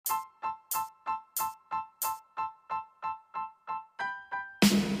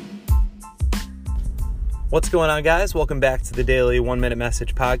What's going on, guys? Welcome back to the Daily 1 Minute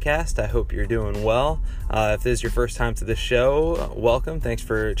Message Podcast. I hope you're doing well. If this is your first time to the show, welcome. Thanks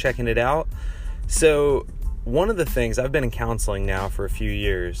for checking it out. So, one of the things, I've been in counseling now for a few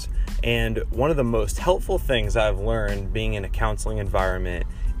years, and one of the most helpful things I've learned being in a counseling environment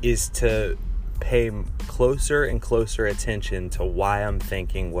is to pay closer and closer attention to why I'm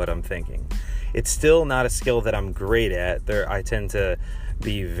thinking what I'm thinking. It's still not a skill that I'm great at. I tend to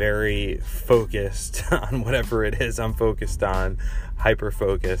be very focused on whatever it is I'm focused on,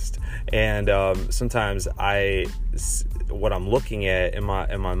 hyper-focused. And sometimes what I'm looking at in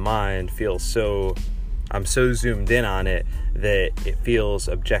my mind feels I'm so zoomed in on it that it feels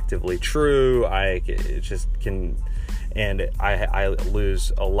objectively true. I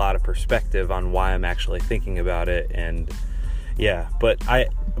lose a lot of perspective on why I'm actually thinking about it. And yeah,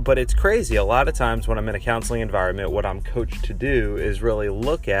 but it's crazy. A lot of times when I'm in a counseling environment, what I'm coached to do is really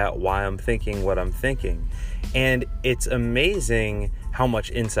look at why I'm thinking what I'm thinking. And it's amazing how much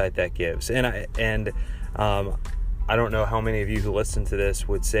insight that gives. And I don't know how many of you who listen to this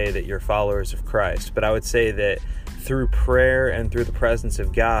would say that you're followers of Christ, but I would say that through prayer and through the presence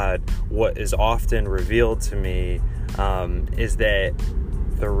of God, what is often revealed to me is that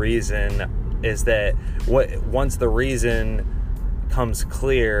once the reason comes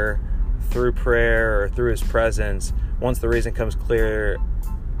clear through prayer or through His presence, once the reason comes clear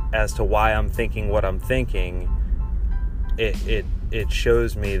as to why I'm thinking what I'm thinking, it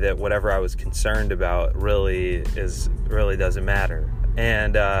shows me that whatever I was concerned about really doesn't matter.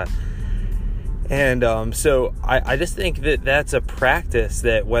 So I just think that that's a practice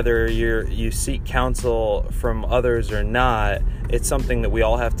that whether you seek counsel from others or not, it's something that we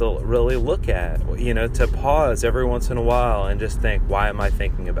all have to really look at, to pause every once in a while and just think, why am I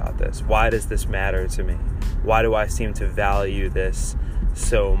thinking about this? Why does this matter to me? Why do I seem to value this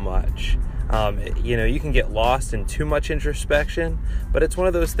so much? You can get lost in too much introspection, but it's one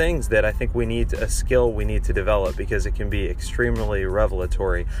of those things that I think we need to develop because it can be extremely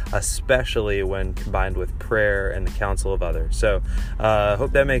revelatory, especially when combined with prayer and the counsel of others. So,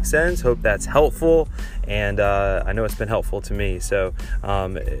 hope that makes sense. Hope that's helpful. And, I know it's been helpful to me. So,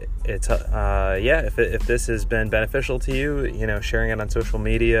 if this has been beneficial to you, sharing it on social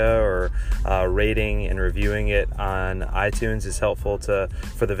media or, rating and reviewing it on iTunes is helpful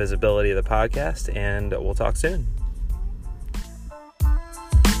for the visibility of the podcast, and we'll talk soon.